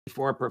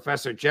For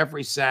Professor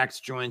Jeffrey Sachs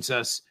joins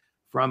us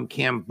from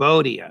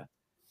Cambodia.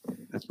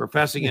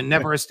 Professor, you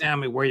never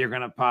astound me where you're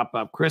going to pop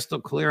up. Crystal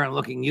clear and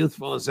looking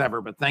youthful as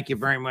ever, but thank you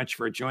very much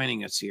for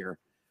joining us here.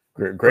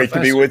 Great to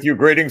be with you.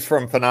 Greetings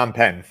from Phnom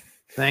Penh.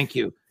 Thank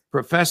you.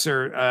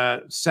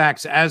 Professor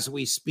Sachs, as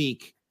we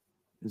speak,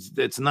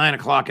 it's 9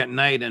 o'clock at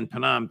night in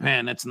Phnom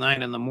Penh. It's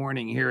 9 in the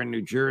morning here in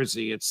New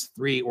Jersey. It's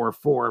 3 or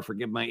 4,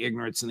 forgive my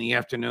ignorance, in the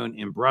afternoon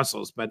in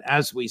Brussels. But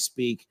as we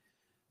speak,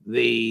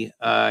 the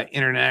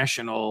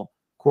International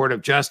Court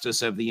of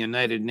Justice of the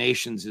United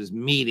Nations is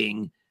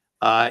meeting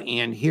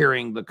and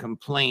hearing the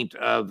complaint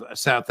of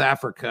South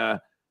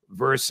Africa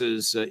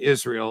versus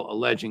Israel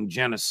alleging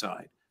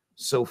genocide.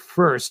 So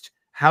first,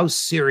 how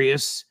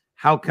serious,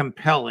 how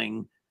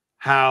compelling,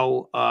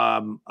 how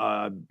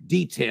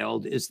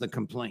detailed is the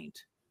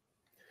complaint?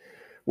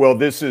 Well,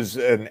 this is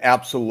an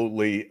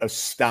absolutely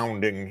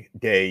astounding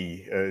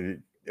day,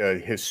 a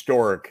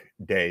historic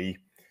day.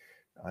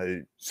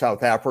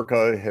 South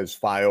Africa has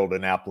filed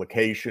an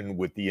application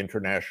with the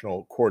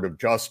International Court of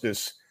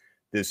Justice.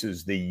 This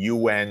is the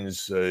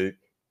UN's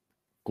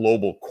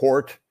global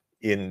court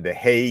in The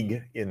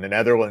Hague in the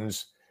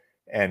Netherlands,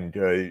 and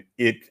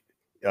it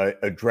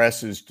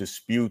addresses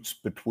disputes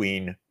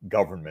between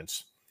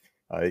governments.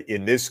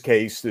 In this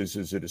case, this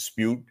is a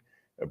dispute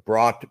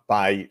brought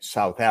by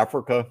South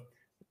Africa,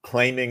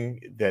 claiming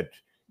that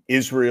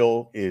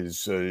Israel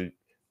is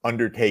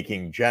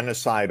undertaking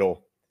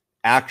genocidal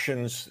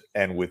actions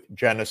and with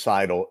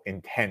genocidal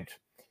intent.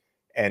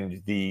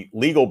 And the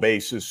legal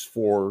basis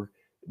for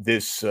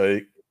this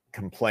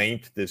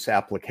complaint, this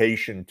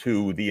application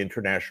to the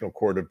International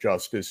Court of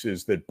Justice,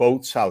 is that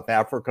both South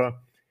Africa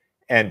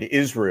and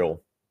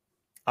Israel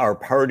are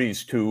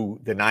parties to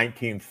the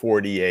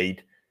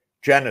 1948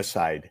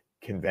 Genocide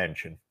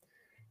Convention.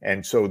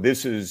 And so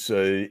this is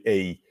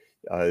a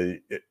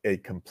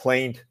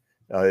complaint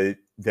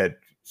that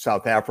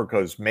South Africa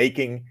is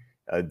making,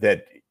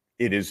 that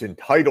it is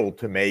entitled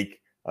to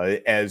make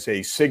as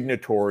a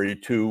signatory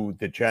to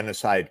the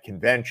Genocide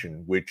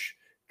Convention, which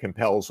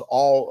compels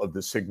all of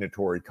the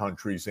signatory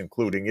countries,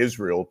 including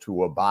Israel,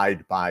 to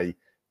abide by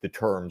the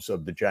terms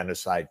of the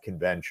Genocide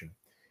Convention.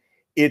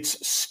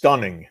 It's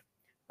stunning,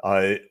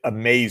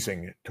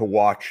 amazing to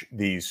watch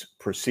these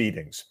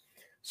proceedings.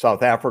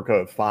 South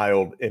Africa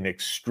filed an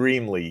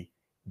extremely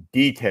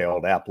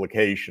detailed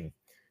application,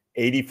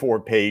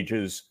 84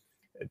 pages,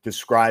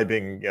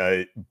 describing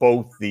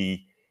both the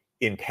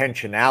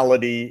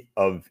intentionality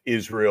of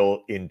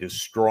Israel in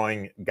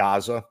destroying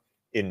Gaza,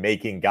 in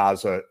making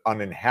Gaza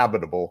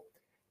uninhabitable,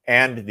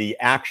 and the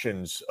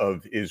actions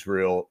of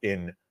Israel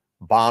in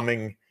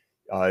bombing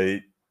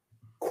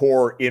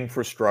core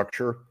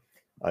infrastructure,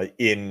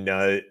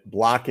 in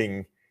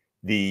blocking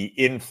the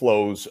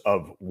inflows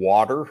of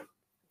water,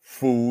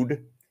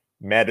 food,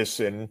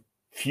 medicine,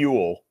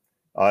 fuel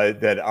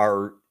that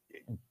are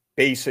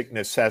basic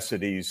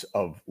necessities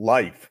of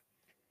life.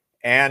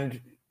 And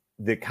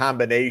the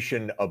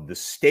combination of the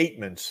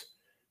statements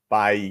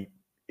by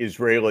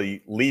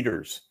Israeli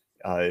leaders,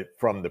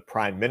 from the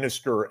prime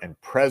minister and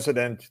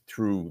president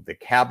through the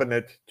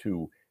cabinet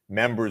to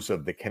members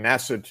of the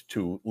Knesset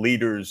to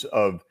leaders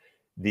of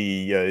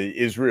the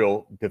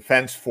Israel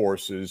Defense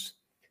Forces,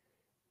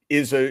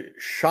 is a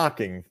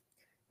shocking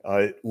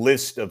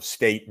list of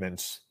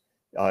statements,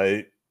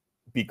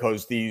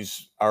 because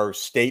these are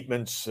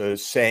statements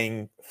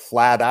saying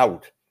flat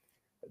out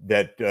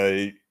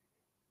that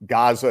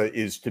Gaza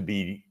is to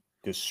be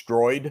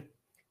destroyed,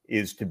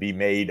 is to be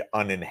made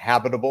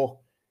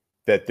uninhabitable,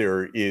 that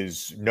there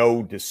is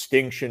no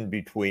distinction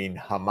between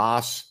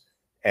Hamas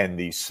and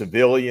the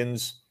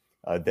civilians,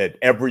 that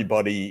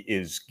everybody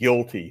is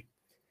guilty.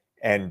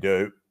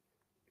 And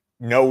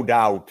no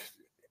doubt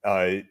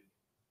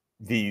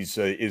these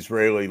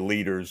Israeli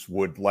leaders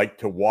would like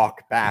to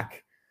walk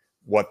back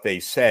what they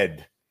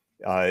said,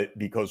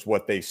 because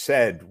what they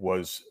said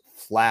was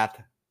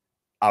flat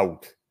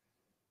out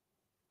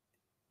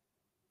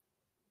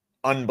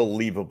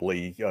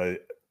unbelievably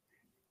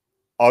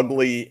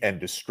ugly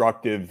and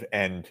destructive,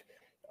 and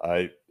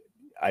I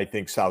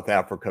think South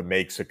Africa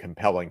makes a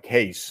compelling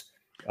case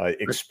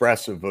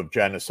expressive of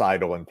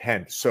genocidal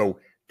intent. So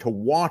to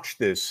watch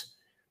this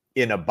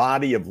in a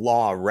body of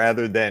law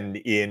rather than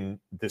in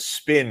the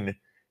spin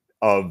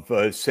of,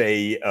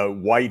 say, a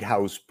White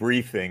House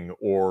briefing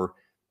or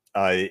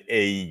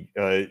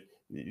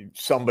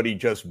somebody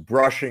just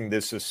brushing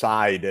this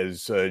aside,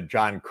 as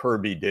John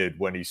Kirby did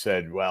when he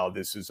said, well,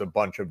 this is a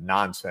bunch of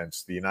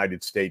nonsense. The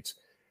United States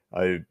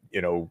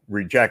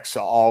rejects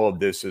all of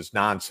this as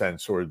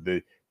nonsense, or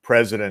the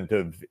president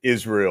of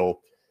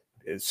Israel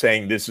is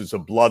saying this is a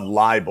blood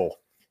libel.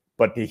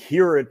 But to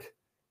hear it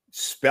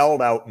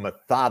spelled out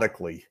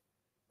methodically,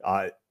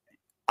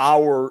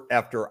 hour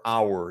after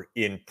hour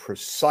in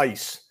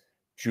precise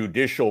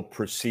judicial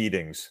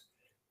proceedings,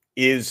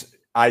 is,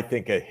 I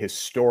think, a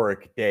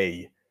historic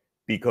day,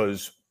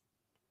 because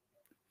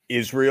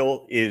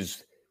Israel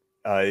is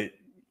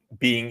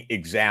being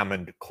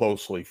examined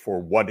closely for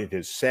what it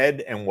has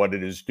said and what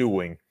it is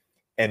doing.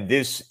 And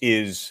this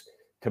is,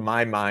 to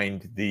my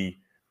mind, the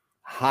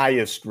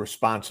highest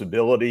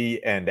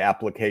responsibility and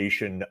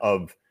application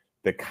of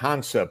the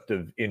concept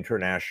of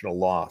international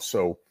law.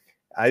 So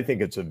I think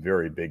it's a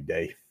very big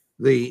day.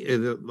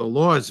 The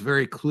law is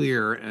very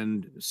clear,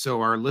 and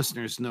so our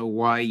listeners know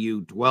why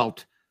you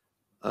dwelt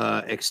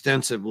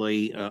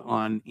extensively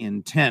on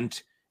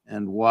intent,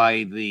 and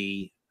why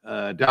the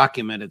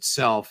document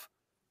itself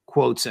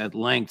quotes at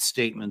length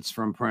statements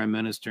from Prime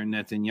Minister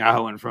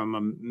Netanyahu and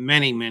from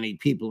many, many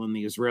people in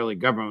the Israeli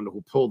government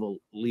who pull the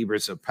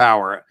levers of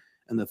power,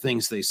 and the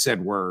things they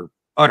said were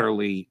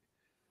utterly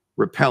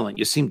repellent.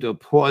 You seem to have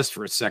paused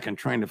for a second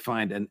trying to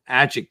find an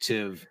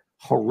adjective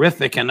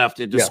horrific enough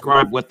to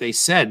describe what they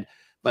said,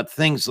 but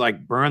things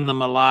like burn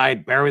them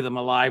alive, bury them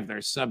alive,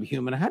 they're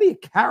subhuman. How do you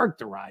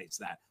characterize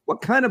that?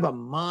 What kind of a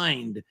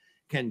mind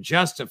can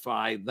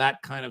justify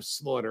that kind of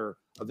slaughter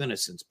of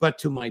innocents? But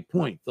to my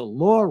point, the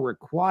law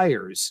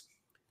requires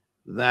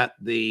that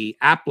the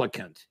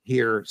applicant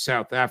here,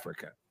 South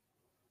Africa,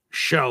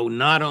 show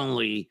not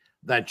only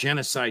that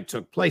genocide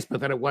took place,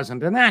 but that it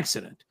wasn't an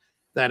accident,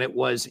 that it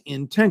was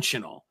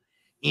intentional.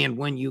 And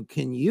when you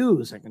can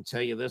use, I can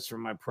tell you this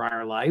from my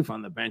prior life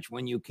on the bench,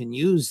 when you can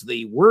use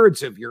the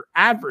words of your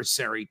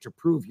adversary to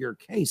prove your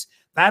case,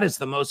 that is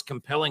the most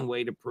compelling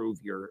way to prove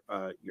your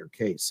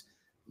case.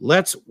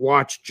 Let's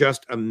watch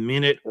just a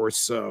minute or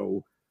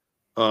so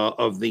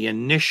of the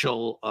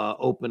initial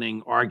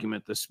opening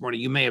argument this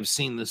morning. You may have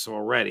seen this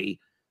already,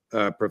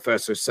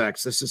 Professor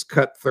Sachs. This is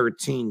cut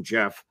 13,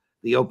 Jeff,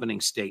 the opening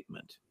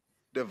statement.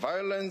 The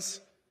violence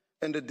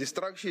and the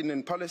destruction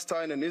in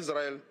Palestine and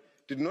Israel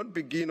did not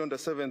begin on the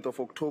 7th of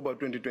October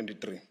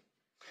 2023.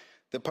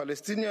 The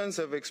Palestinians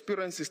have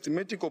experienced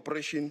systematic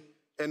oppression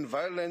and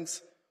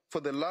violence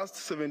for the last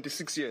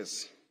 76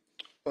 years.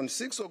 On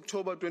 6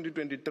 October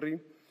 2023,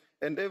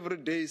 and every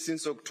day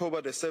since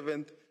October the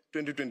 7th,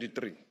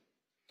 2023.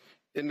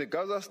 In the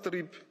Gaza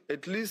Strip,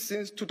 at least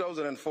since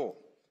 2004,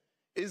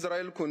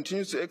 Israel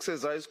continues to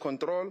exercise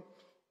control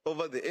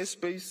over the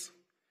airspace,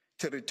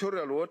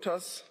 territorial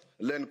waters,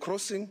 land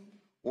crossing,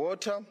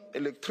 water,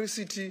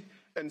 electricity,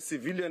 and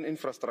civilian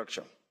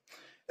infrastructure,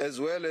 as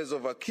well as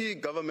over key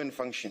government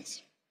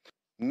functions.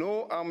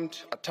 No armed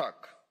attack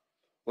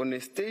on a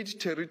state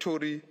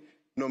territory,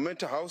 no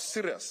matter how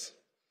serious,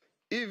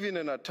 even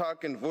an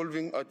attack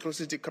involving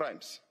atrocity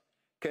crimes,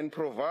 can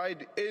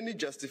provide any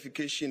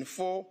justification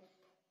for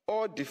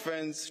or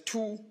defense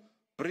to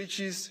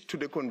breaches to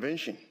the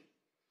convention,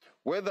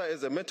 whether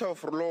as a matter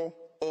of law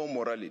or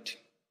morality.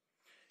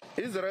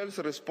 Israel's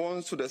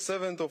response to the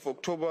 7th of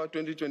October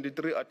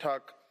 2023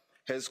 attack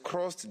has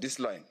crossed this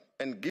line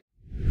and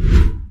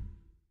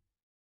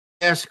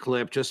last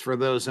clip, just for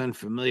those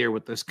unfamiliar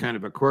with this kind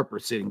of a court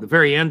proceeding, the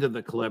very end of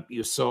the clip,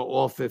 you saw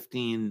all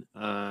 15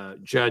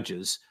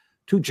 judges,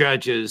 2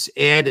 judges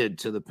added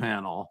to the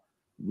panel,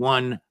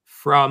 one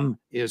from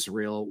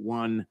Israel,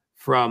 one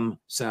from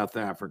South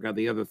Africa.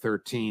 The other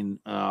 13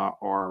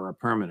 are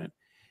permanent.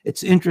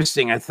 It's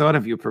interesting. I thought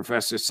of you,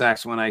 Professor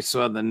Sachs, when I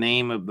saw the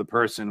name of the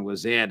person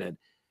was added,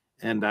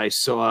 and I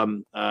saw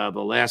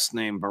the last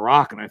name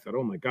Barak, and I thought,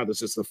 oh my God,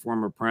 this is the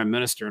former prime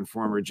minister and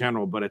former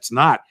general, but it's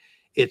not.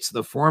 It's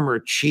the former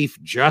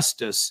chief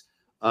justice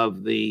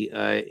of the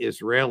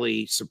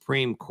Israeli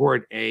Supreme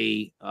Court,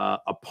 a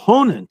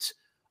opponent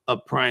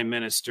of Prime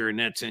Minister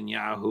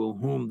Netanyahu,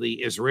 whom the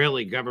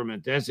Israeli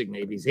government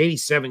designated. He's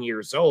 87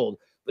 years old,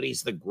 but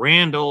he's the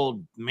grand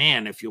old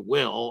man, if you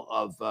will,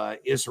 of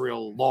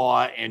Israel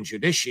law and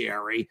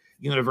judiciary,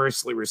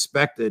 universally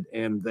respected,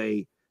 and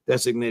they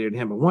designated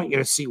him. I want you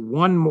to see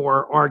one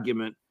more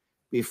argument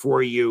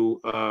before you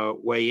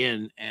weigh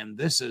in, and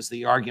this is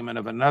the argument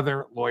of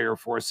another lawyer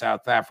for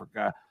South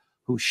Africa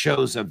who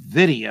shows a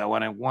video,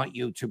 and I want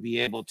you to be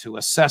able to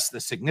assess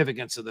the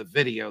significance of the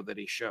video that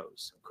he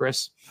shows.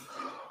 Chris?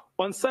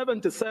 On 7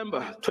 December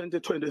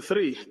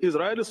 2023,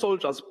 Israeli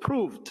soldiers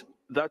proved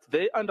that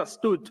they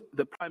understood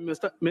the Prime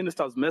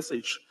Minister's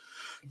message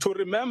to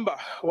remember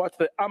what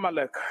the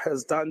Amalek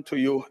has done to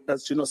you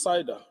as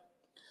genocider.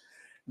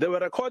 They were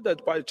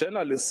recorded by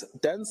journalists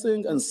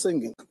dancing and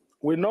singing.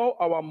 We know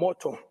our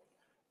motto,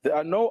 there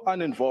are no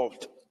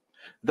uninvolved,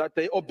 that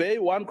they obey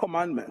one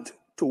commandment,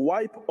 to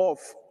wipe off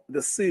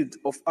the seed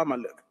of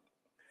Amalek.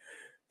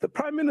 The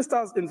Prime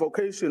Minister's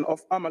invocation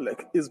of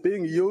Amalek is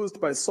being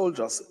used by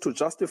soldiers to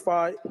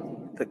justify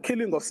the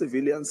killing of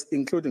civilians,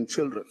 including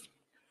children.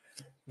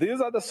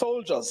 These are the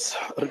soldiers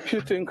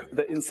repeating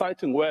the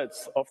inciting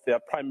words of their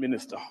Prime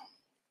Minister.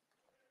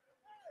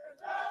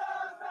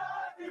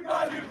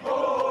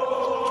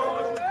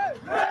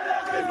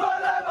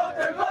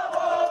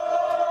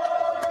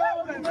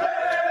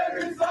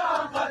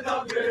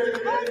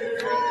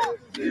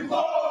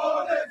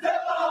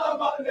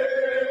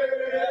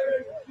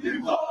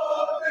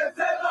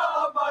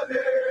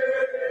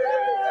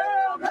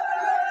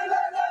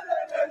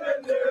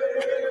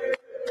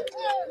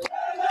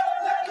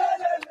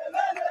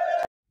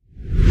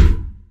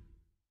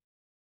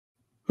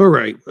 All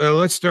right,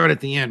 let's start at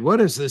the end. What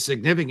is the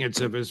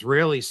significance of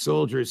Israeli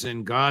soldiers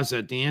in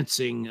Gaza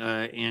dancing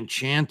and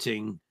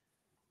chanting,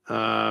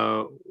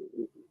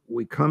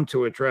 "We come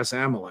to address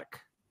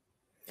Amalek"?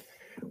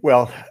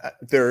 Well,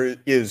 there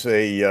is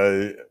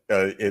a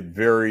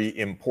very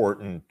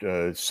important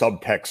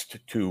subtext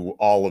to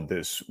all of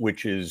this,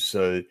 which is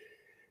the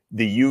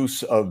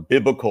use of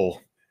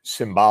biblical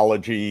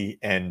symbology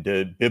and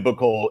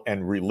biblical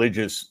and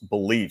religious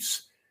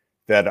beliefs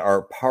that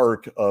are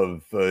part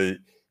of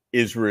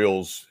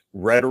Israel's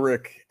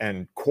rhetoric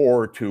and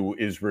core to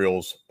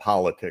Israel's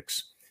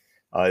politics.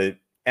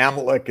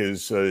 Amalek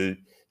is a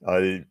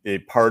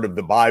part of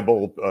the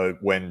Bible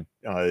when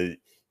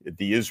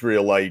the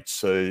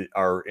Israelites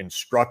are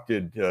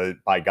instructed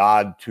by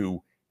God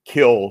to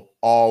kill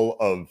all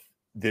of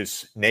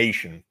this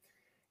nation.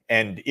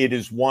 And it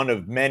is one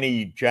of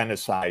many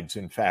genocides,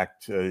 in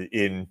fact,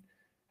 in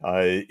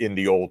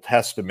the Old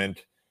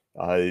Testament.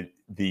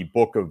 The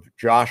book of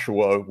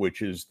Joshua,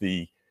 which is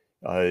the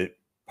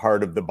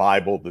part of the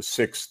Bible, the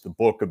sixth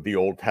book of the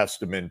Old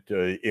Testament,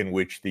 in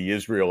which the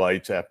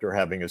Israelites, after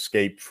having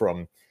escaped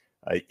from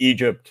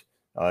Egypt,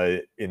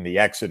 in the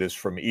Exodus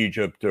from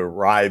Egypt,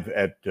 arrive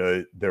at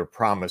their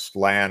promised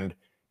land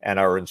and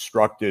are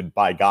instructed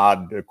by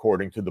God,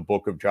 according to the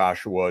book of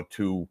Joshua,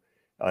 to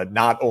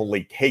not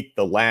only take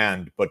the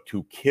land, but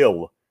to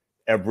kill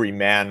every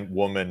man,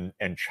 woman,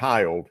 and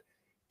child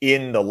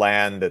in the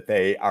land that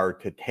they are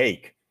to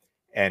take.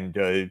 And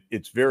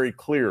it's very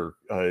clear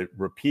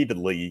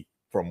repeatedly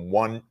from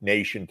one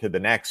nation to the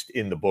next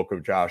in the book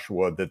of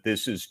Joshua that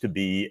this is to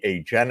be a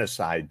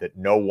genocide, that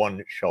no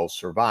one shall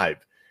survive.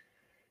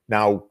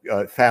 Now,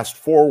 fast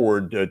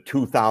forward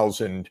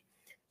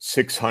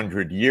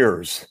 2,600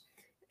 years,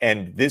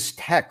 and these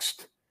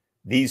texts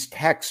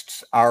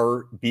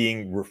are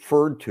being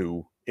referred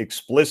to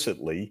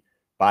explicitly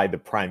by the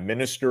Prime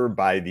Minister,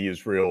 by the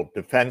Israel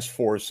Defense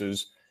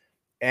Forces,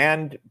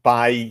 and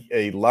by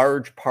a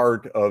large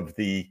part of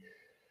the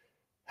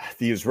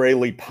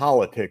Israeli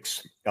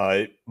politics,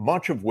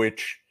 much of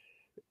which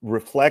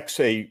reflects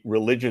a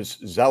religious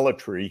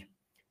zealotry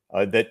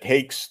that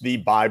takes the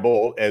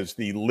Bible as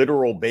the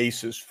literal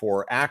basis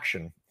for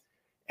action.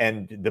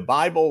 And the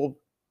Bible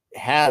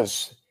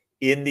has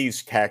in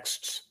these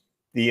texts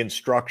the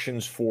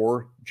instructions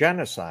for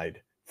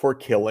genocide, for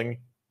killing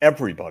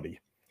everybody.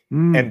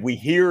 And we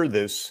hear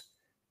this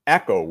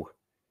echo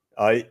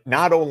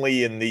not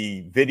only in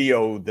the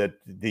video that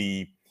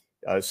the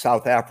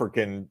South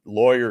African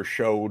lawyer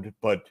showed,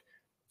 but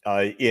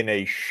in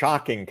a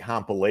shocking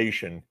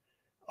compilation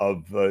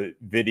of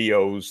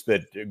videos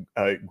that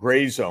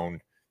Gray Zone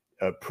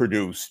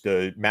produced.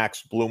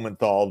 Max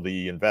Blumenthal,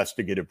 the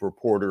investigative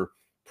reporter,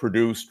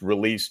 produced,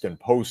 released, and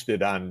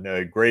posted on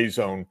Gray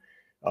Zone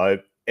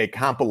a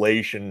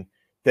compilation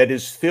that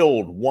is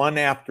filled one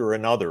after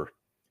another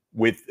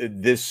with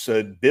this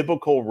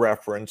biblical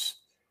reference,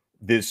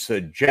 this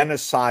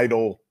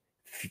genocidal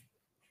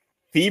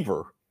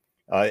fever,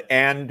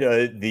 and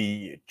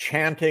the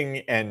chanting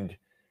and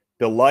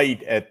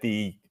delight at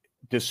the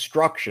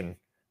destruction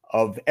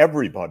of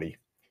everybody.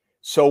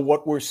 So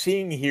what we're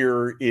seeing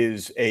here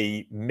is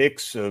a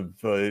mix of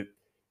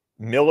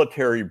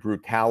military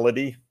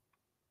brutality,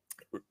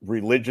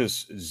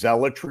 religious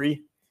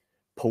zealotry,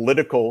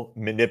 political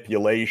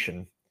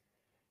manipulation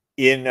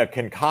in a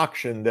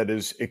concoction that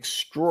is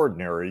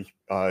extraordinary.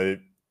 I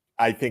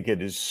think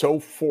it is so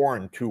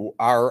foreign to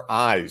our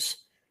eyes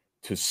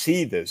to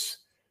see this,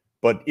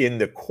 but in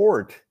the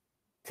court,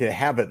 to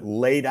have it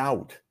laid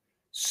out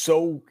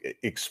so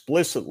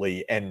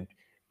explicitly. And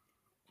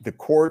the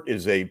court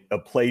is a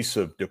place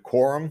of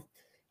decorum.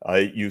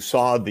 You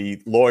saw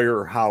the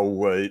lawyer,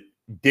 how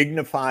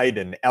dignified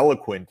and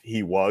eloquent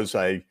he was.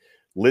 I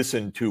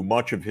listened to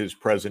much of his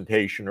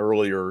presentation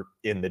earlier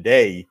in the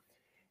day,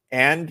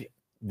 and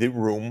the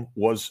room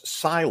was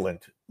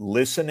silent,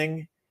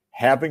 listening,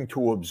 having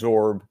to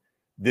absorb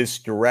this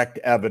direct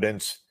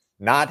evidence,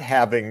 not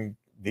having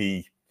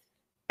the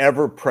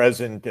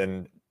ever-present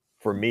and,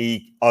 for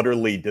me,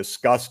 utterly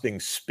disgusting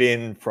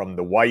spin from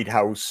the White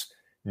House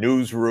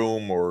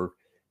newsroom or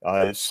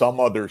some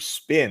other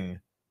spin,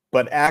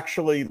 but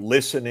actually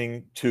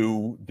listening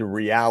to the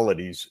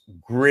realities,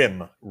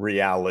 grim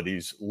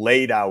realities,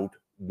 laid out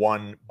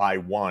one by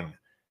one.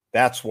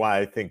 That's why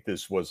I think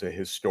this was a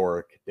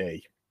historic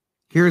day.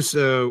 Here's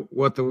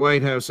what the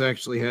White House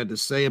actually had to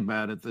say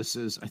about it. This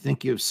is, I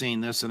think you've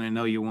seen this, and I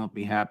know you won't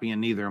be happy,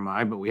 and neither am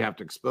I, but we have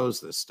to expose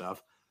this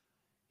stuff.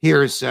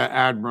 Here's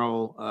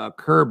Admiral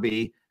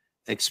Kirby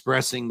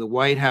expressing the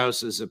White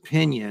House's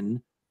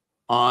opinion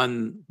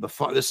on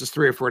this is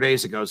 3 or 4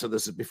 days ago, so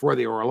this is before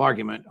the oral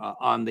argument,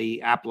 on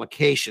the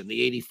application,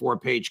 the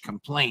 84-page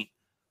complaint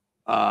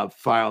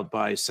filed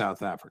by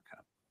South Africa.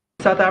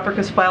 South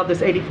Africa's filed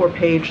this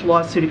 84-page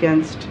lawsuit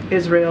against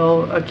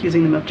Israel,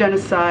 accusing them of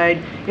genocide.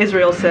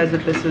 Israel says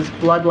that this is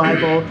blood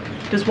libel.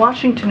 Does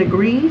Washington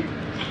agree?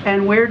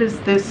 And where does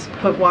this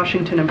put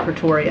Washington and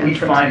Pretoria? We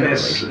find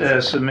this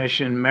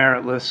submission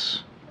meritless,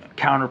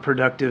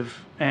 counterproductive,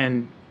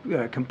 and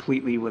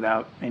completely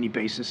without any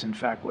basis in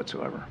fact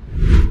whatsoever.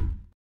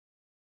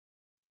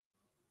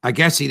 I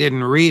guess he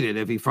didn't read it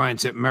if he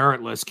finds it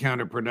meritless,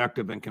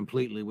 counterproductive, and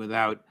completely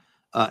without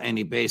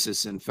any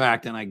basis in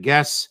fact. And I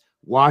guess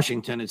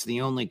Washington is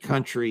the only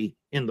country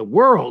in the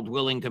world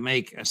willing to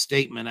make a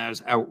statement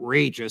as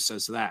outrageous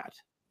as that.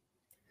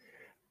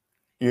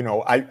 You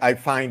know, I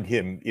find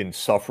him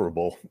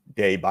insufferable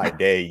day by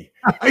day.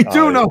 I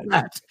do know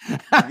that.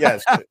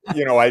 Yes,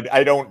 you know,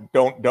 I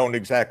don't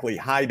exactly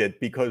hide it,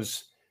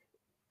 because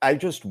I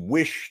just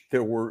wish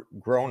there were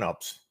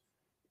grown-ups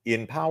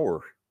in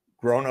power,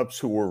 grown-ups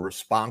who were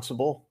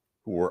responsible,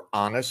 who were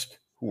honest,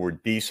 who were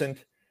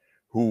decent,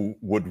 who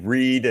would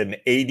read an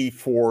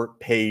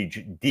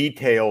 84-page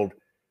detailed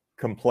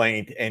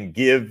complaint and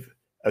give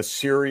a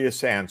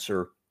serious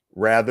answer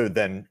rather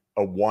than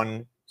a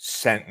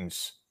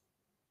one-sentence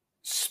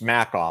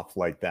smack off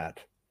like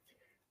that.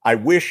 I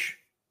wish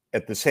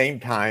at the same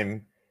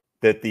time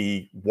that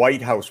the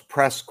White House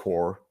press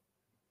corps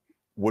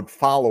would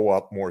follow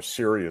up more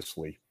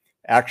seriously.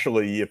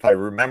 Actually, if I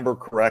remember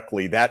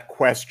correctly, that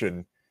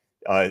question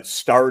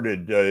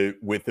started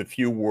with a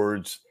few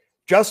words,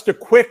 just a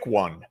quick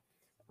one.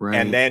 Right.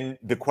 And then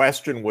the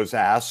question was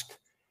asked,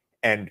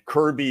 and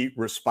Kirby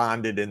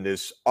responded in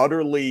this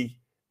utterly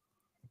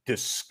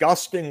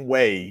disgusting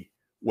way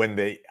when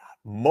the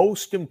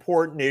most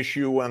important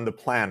issue on the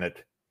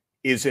planet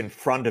is in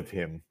front of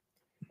him,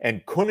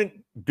 and couldn't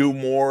do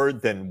more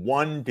than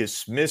one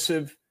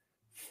dismissive,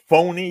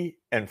 phony,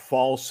 and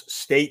false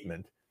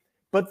statement.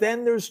 But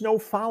then there's no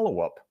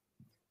follow-up.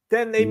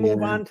 Then they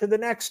move on to the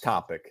next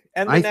topic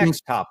and the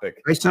next topic.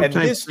 I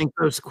sometimes think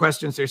those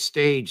questions are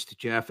staged,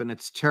 Jeff, and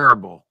it's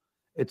terrible.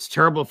 It's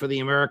terrible for the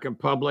American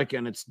public,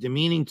 and it's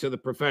demeaning to the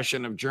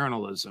profession of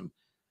journalism.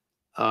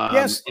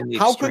 Yes,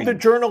 how could the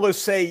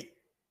journalist say,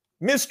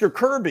 Mr.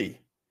 Kirby,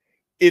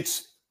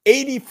 it's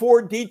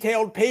 84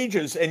 detailed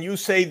pages, and you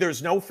say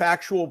there's no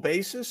factual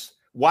basis?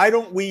 Why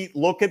don't we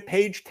look at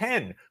page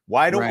 10?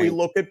 Why don't we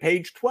look at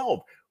page 12?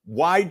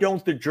 Why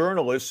don't the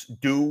journalists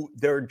do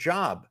their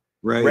job?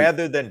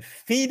 Rather than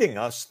feeding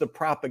us the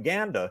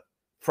propaganda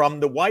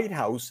from the White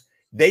House,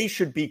 they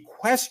should be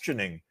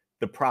questioning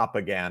the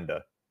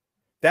propaganda.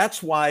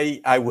 That's why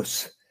I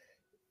was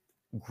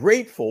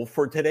grateful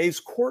for today's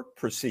court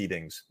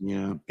proceedings,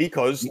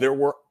 because there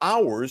were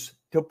hours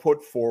to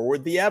put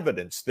forward the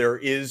evidence. There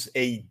is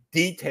a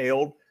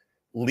detailed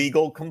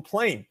legal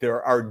complaint.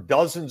 There are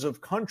dozens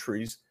of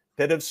countries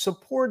that have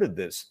supported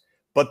this,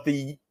 but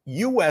the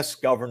US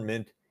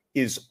government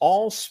is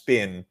all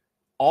spin,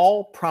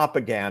 all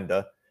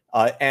propaganda,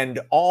 and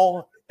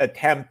all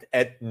attempt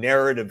at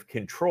narrative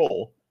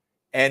control.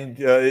 And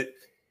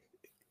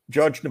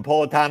Judge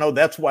Napolitano,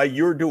 that's why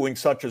you're doing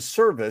such a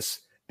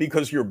service,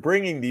 because you're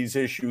bringing these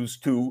issues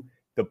to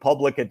the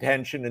public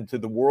attention and to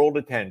the world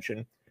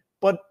attention.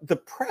 But the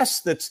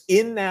press that's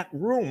in that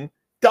room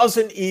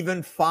doesn't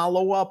even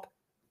follow up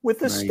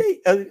with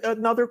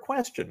another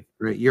question.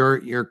 Right.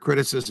 Your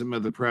criticism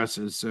of the press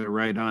is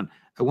right on.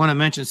 I want to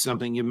mention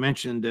something. You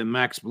mentioned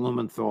Max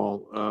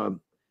Blumenthal,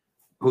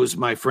 who's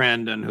my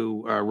friend and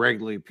who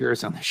regularly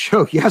appears on the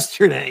show.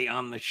 Yesterday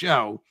on the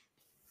show,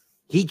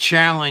 he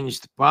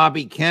challenged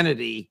Bobby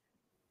Kennedy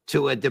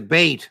to a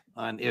debate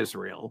on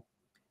Israel,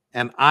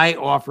 and I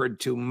offered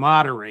to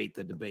moderate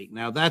the debate.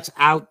 Now that's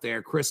out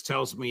there. Chris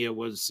tells me it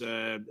was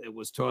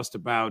tossed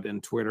about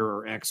in Twitter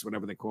or X,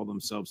 whatever they call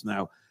themselves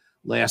now,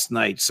 last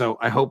night. So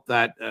I hope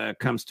that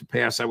comes to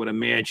pass. I would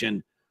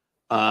imagine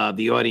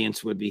the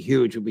audience would be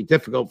huge. It would be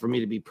difficult for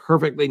me to be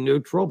perfectly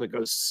neutral,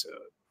 because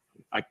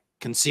I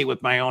can see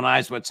with my own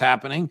eyes what's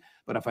happening.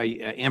 But if I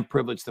am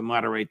privileged to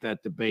moderate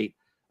that debate,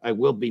 I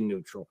will be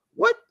neutral.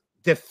 What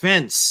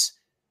defense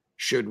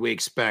should we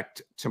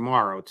expect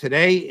tomorrow?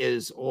 Today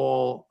is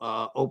all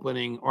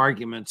opening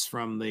arguments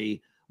from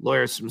the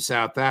lawyers from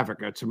South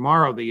Africa.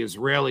 Tomorrow, the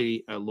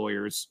Israeli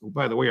lawyers, who,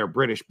 by the way, are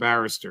British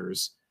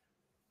barristers,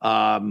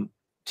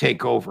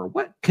 take over.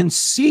 What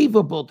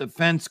conceivable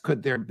defense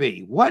could there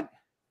be? What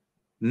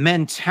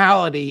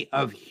mentality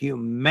of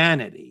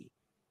humanity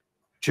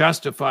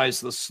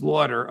justifies the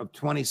slaughter of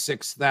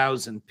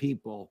 26,000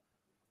 people,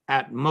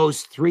 at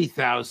most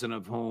 3,000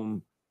 of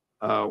whom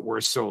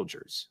were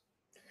soldiers?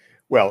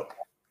 Well,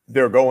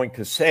 they're going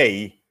to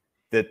say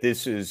that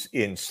this is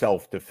in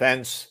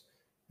self-defense,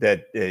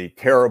 that a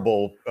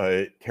terrible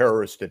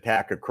terrorist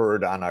attack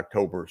occurred on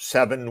October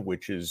 7,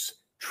 which is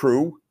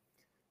true.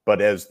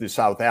 But as the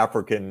South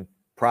African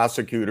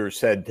prosecutor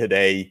said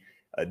today,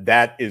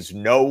 that is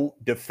no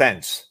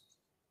defense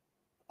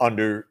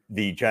under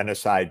the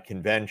Genocide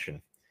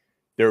Convention.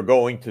 They're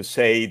going to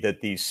say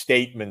that these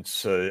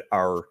statements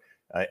are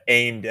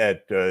aimed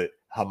at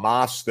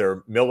Hamas,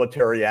 their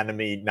military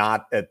enemy,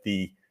 not at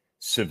the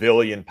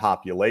civilian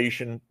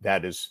population.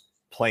 That is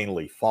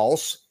plainly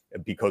false,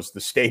 because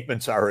the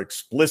statements are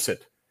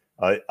explicit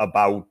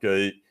about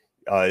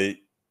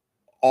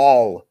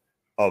all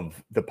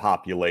of the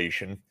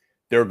population.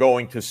 They're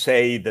going to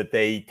say that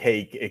they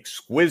take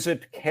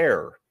exquisite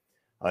care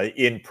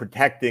in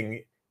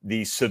protecting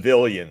the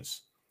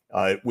civilians,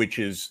 which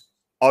is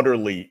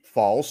utterly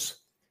false,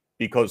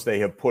 because they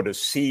have put a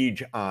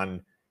siege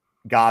on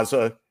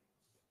Gaza,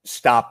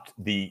 stopped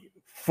the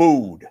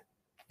food,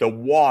 the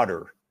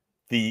water,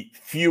 the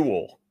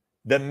fuel,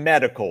 the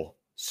medical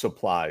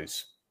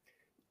supplies.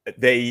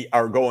 they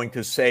are going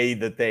to say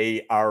that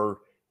they are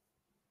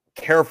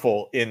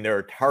careful in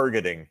their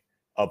targeting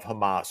of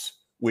Hamas,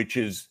 which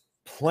is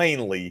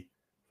plainly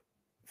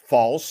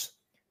false,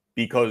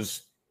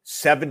 because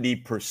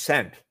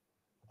 70%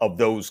 of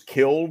those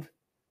killed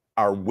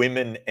are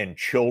women and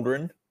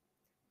children,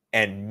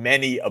 and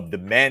many of the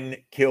men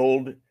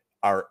killed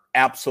are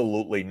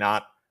absolutely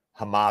not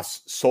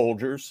Hamas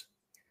soldiers.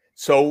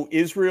 So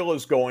Israel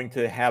is going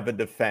to have a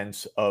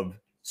defense of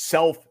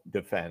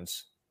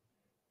self-defense,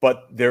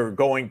 but they're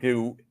going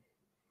to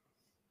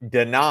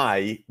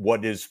deny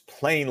what is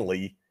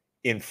plainly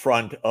in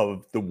front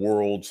of the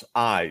world's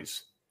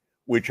eyes,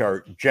 which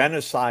are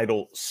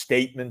genocidal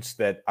statements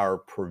that are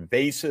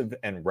pervasive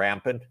and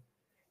rampant,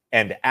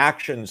 and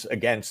actions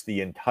against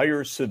the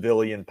entire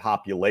civilian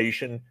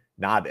population,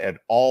 not at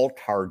all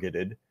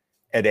targeted,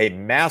 at a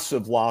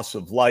massive loss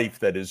of life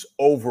that is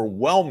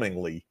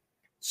overwhelmingly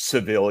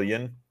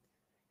civilian,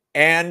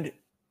 and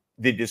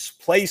the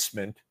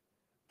displacement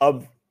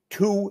of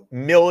 2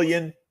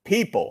 million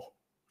people,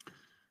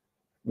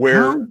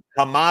 where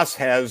Hamas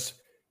has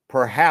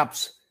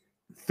perhaps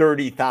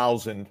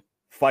 30,000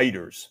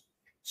 fighters.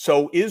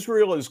 So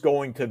Israel is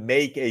going to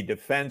make a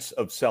defense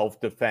of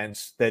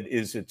self-defense that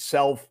is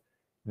itself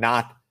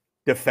not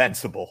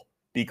defensible,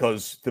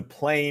 because the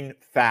plain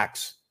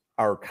facts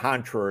are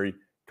contrary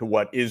to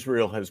what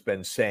Israel has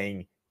been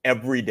saying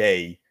every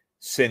day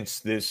since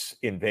this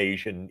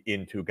invasion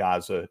into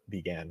Gaza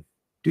began.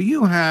 Do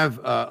you have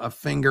a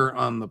finger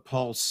on the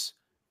pulse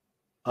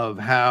of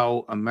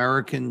how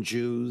American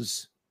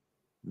Jews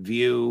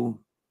view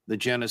the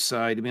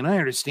genocide? I mean, I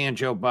understand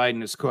Joe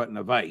Biden is caught in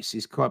a vice.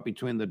 He's caught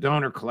between the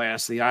donor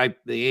class, the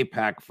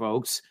AIPAC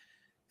folks,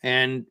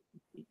 and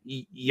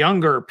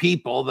younger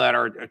people that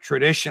are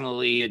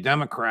traditionally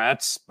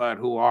Democrats, but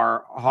who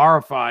are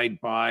horrified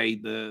by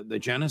the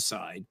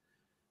genocide.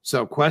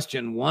 So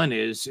question one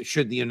is,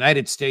 should the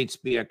United States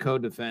be a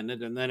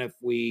co-defendant? And then if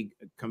we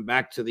come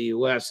back to the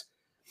U.S.,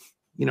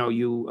 you know,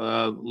 you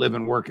live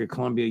and work at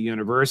Columbia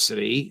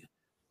University,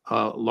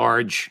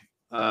 large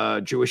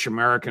Jewish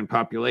American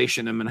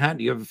population in Manhattan.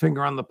 You have a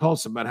finger on the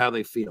pulse about how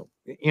they feel.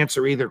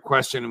 Answer either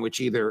question in which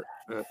either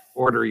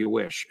order you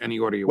wish, any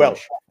order you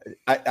wish.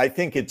 I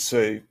think it's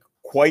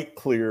quite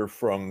clear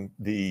from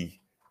the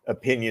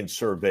opinion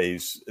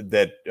surveys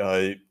that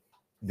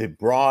the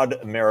broad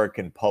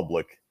American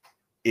public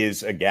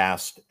is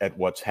aghast at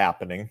what's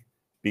happening,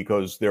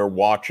 because they're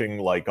watching,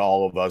 like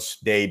all of us,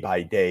 day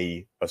by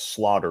day, a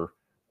slaughter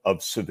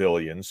of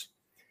civilians.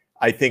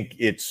 I think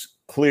it's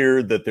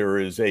clear that there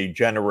is a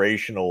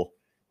generational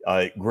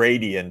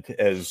gradient,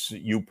 as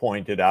you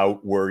pointed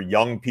out, where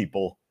young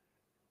people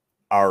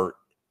are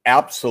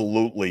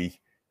absolutely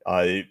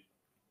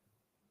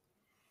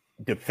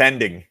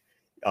defending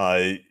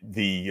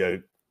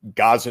the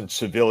Gazan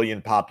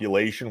civilian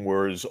population,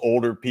 whereas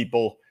older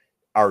people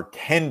are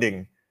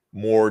tending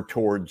more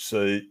towards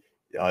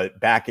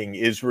backing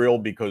Israel,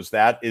 because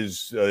that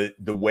is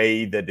the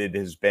way that it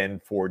has been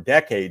for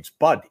decades.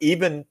 But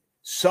even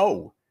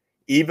so,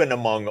 even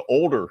among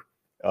older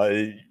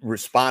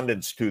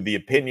respondents to the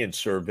opinion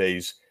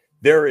surveys,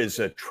 there is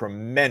a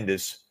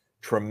tremendous,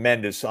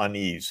 tremendous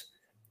unease.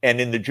 And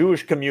in the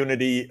Jewish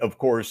community, of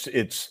course,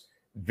 it's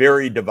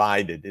very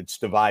divided. It's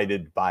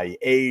divided by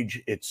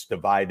age, it's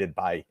divided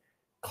by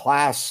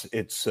class,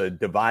 it's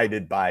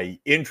divided by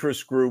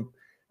interest group.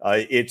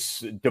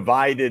 It's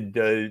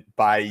divided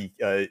by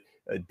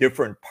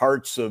different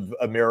parts of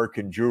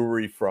American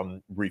Jewry,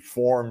 from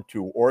Reform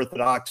to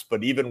Orthodox.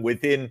 But even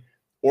within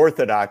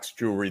Orthodox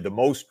Jewry, the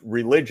most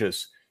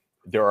religious,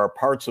 there are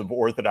parts of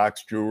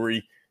Orthodox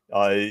Jewry,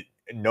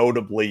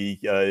 notably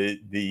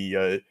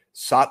the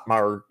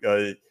Satmar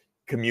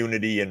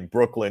community in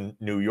Brooklyn,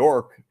 New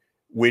York,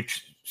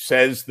 which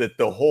says that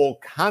the whole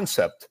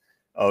concept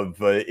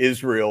of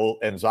Israel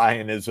and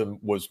Zionism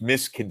was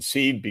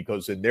misconceived,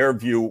 because in their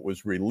view it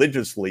was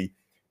religiously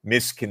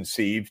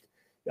misconceived.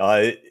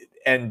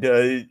 And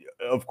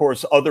of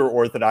course, other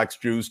Orthodox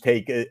Jews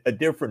take a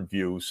different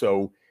view.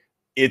 So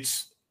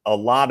it's a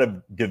lot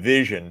of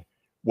division.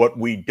 What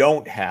we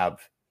don't have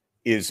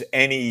is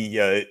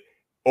any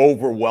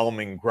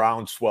overwhelming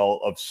groundswell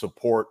of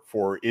support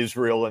for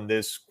Israel in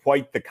this.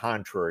 Quite the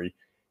contrary.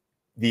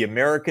 The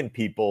American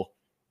people,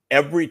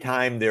 every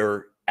time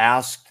they're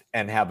asked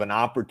and have an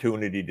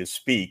opportunity to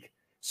speak,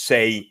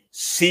 say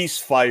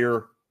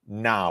ceasefire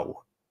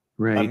now.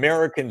 Right.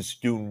 Americans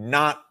do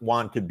not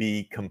want to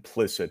be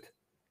complicit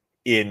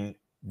in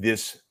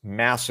this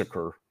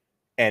massacre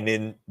and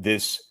in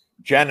this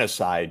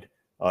genocide,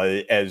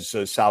 as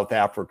South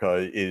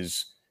Africa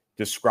is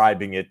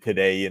describing it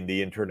today in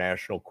the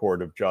International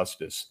Court of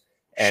Justice.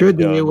 Should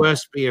the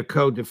U.S. be a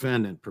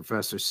co-defendant,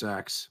 Professor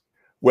Sachs?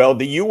 Well,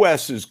 the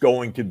U.S. is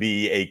going to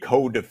be a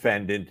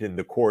co-defendant in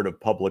the court of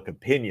public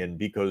opinion,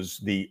 because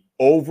the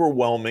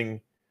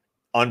overwhelming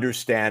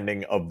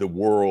understanding of the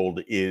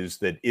world is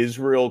that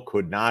Israel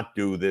could not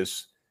do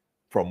this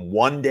from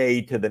one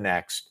day to the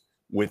next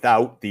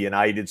without the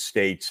United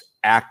States'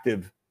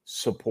 active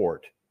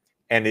support.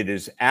 And it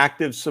is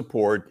active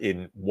support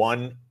in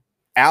one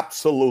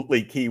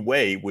absolutely key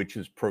way, which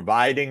is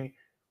providing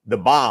the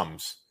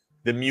bombs,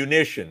 the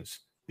munitions,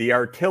 the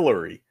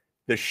artillery,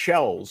 the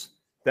shells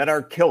that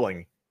are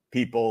killing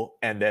people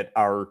and that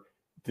are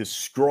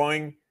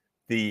destroying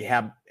the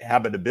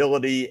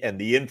habitability and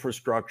the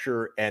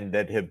infrastructure and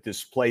that have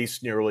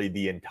displaced nearly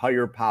the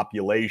entire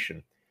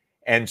population.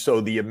 And so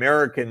the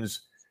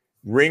Americans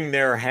wring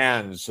their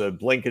hands.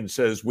 Blinken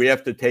says we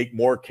have to take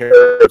more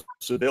care of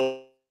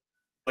civilians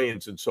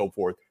and so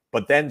forth,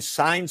 but then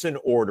signs an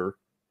order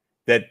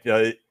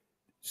that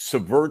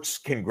subverts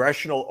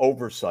congressional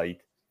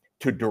oversight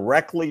to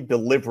directly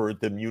deliver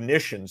the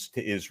munitions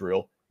to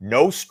Israel,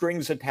 no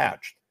strings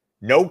attached,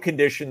 no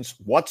conditions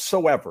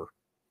whatsoever,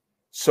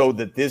 so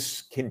that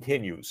this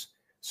continues.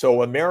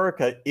 So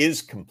America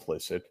is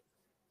complicit,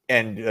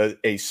 and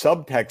a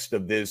subtext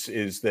of this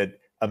is that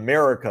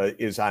America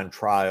is on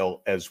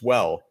trial as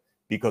well,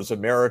 because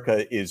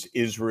America is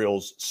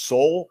Israel's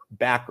sole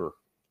backer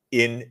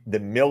in the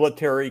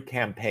military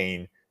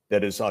campaign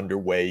that is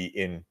underway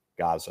in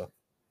Gaza.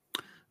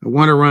 I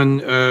want to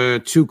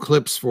run two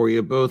clips for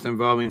you, both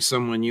involving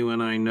someone you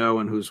and I know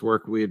and whose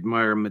work we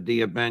admire,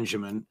 Medea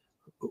Benjamin,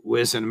 who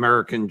is an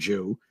American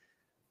Jew.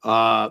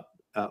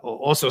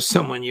 Also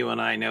someone you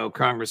and I know,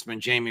 Congressman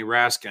Jamie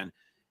Raskin.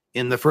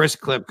 In the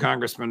first clip,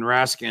 Congressman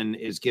Raskin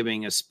is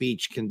giving a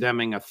speech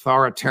condemning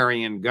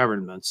authoritarian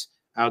governments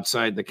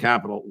outside the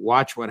Capitol.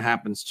 Watch what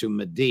happens to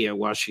Medea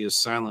while she is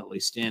silently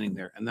standing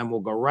there. And then we'll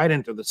go right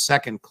into the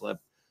second clip,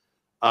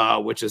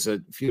 which is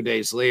a few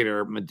days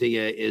later.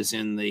 Medea is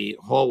in the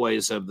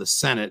hallways of the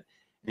Senate,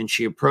 and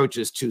she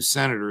approaches two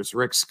senators,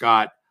 Rick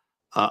Scott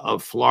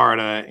of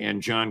Florida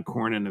and John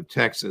Cornyn of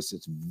Texas.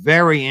 It's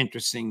very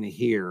interesting to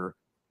hear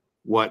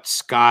what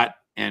Scott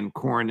and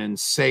Cornyn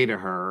say to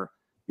her,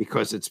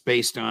 because it's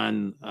based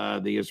on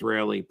the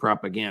Israeli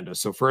propaganda.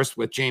 So first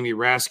with Jamie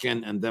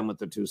Raskin and then with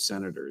the two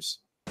senators.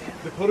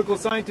 The political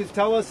scientists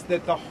tell us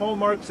that the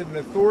hallmarks of an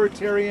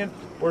authoritarian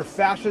or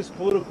fascist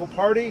political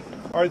party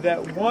are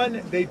that,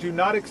 one, they do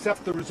not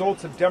accept the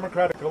results of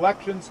democratic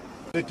elections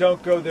that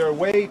don't go their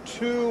way.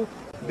 Two,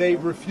 they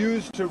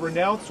refuse to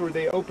renounce or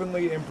they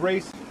openly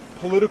embrace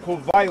political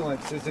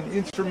violence as an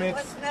instrument.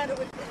 What's the matter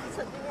with this?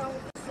 Something wrong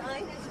with the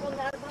sign? Israel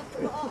not above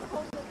the law.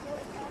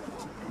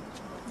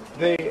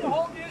 They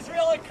hold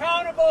Israel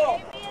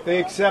accountable. They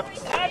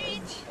accept.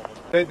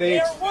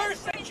 They're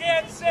worse than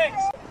Jan 6.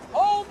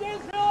 Hold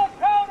Israel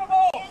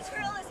accountable.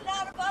 Israel is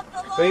not above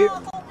the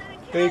law.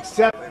 They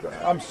accept.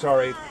 I'm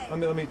sorry.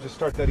 Let me just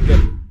start that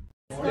again.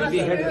 They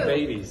beheaded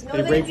babies.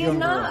 No, they did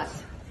not.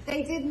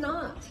 They did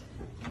not.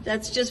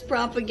 That's just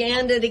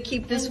propaganda to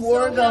keep this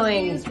war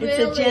going. It's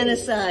a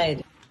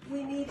genocide.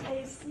 We need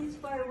a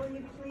ceasefire. Will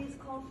you please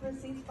call for a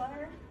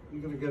ceasefire?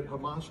 You're going to get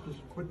Hamas to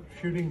quit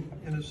shooting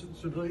innocent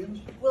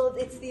civilians? Well,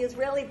 it's the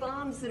Israeli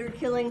bombs that are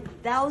killing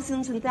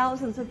thousands and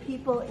thousands of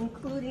people,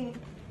 including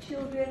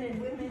children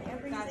and women,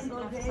 every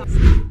single day.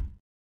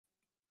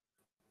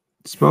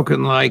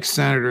 Spoken like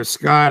Senator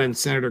Scott and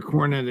Senator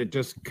Cornyn that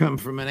just come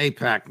from an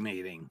AIPAC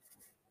meeting.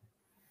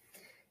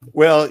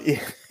 Well,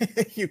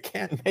 you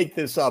can't make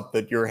this up,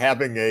 that you're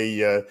having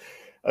a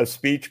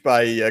speech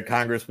by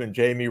Congressman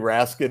Jamie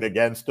Raskin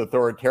against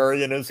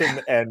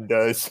authoritarianism,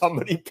 and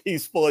somebody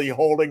peacefully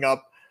holding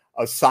up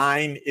a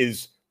sign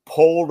is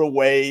pulled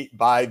away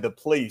by the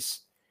police.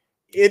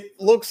 It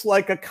looks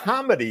like a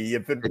comedy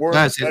if it weren't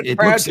a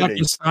tragedy.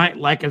 Looks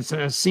like it's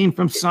a scene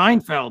from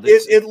Seinfeld.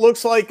 It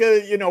looks like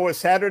a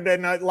Saturday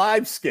Night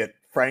Live skit,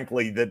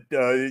 frankly,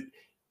 that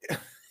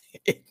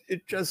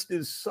it just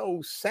is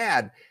so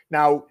sad.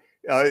 Now,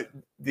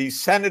 the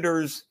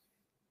senators,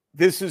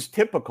 this is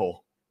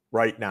typical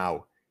right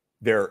now.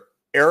 They're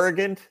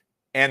arrogant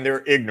and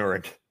they're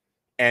ignorant,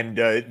 and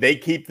they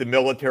keep the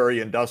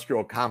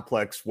military-industrial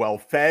complex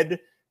well-fed,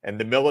 and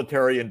the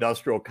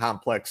military-industrial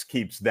complex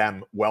keeps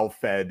them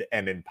well-fed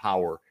and in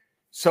power.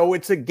 So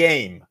it's a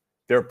game.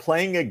 They're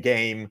playing a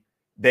game.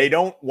 They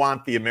don't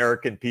want the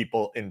American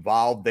people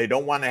involved. They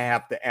don't want to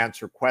have to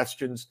answer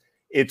questions.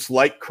 It's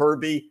like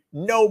Kirby.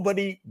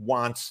 Nobody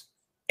wants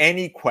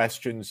any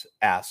questions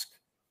asked.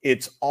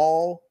 It's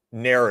all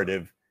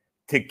narrative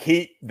to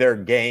keep their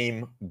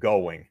game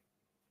going.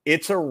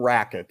 It's a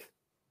racket.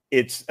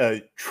 It's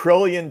a $1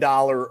 trillion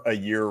a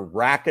year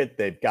racket.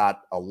 They've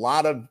got a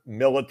lot of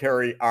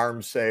military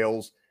arms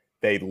sales.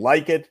 They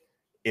like it.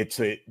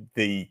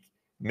 The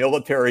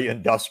military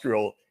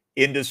industrial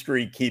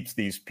industry keeps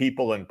these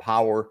people in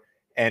power.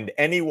 And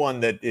anyone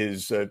that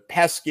is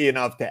pesky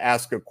enough to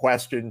ask a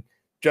question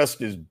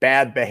just is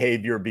bad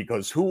behavior,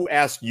 because who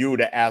asked you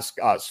to ask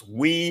us?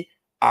 We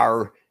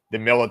are the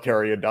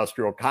military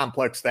industrial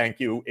complex. Thank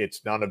you.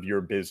 It's none of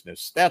your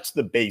business. That's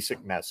the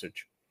basic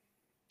message.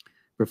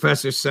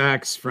 Professor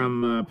Sachs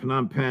from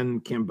Phnom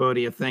Penh,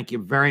 Cambodia, thank you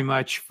very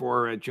much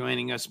for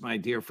joining us, my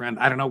dear friend.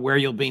 I don't know where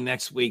you'll be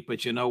next week,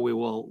 but we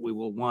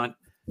will want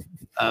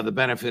the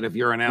benefit of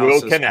your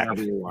analysis. We'll connect.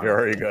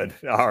 Very good.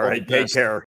 All right. Take care.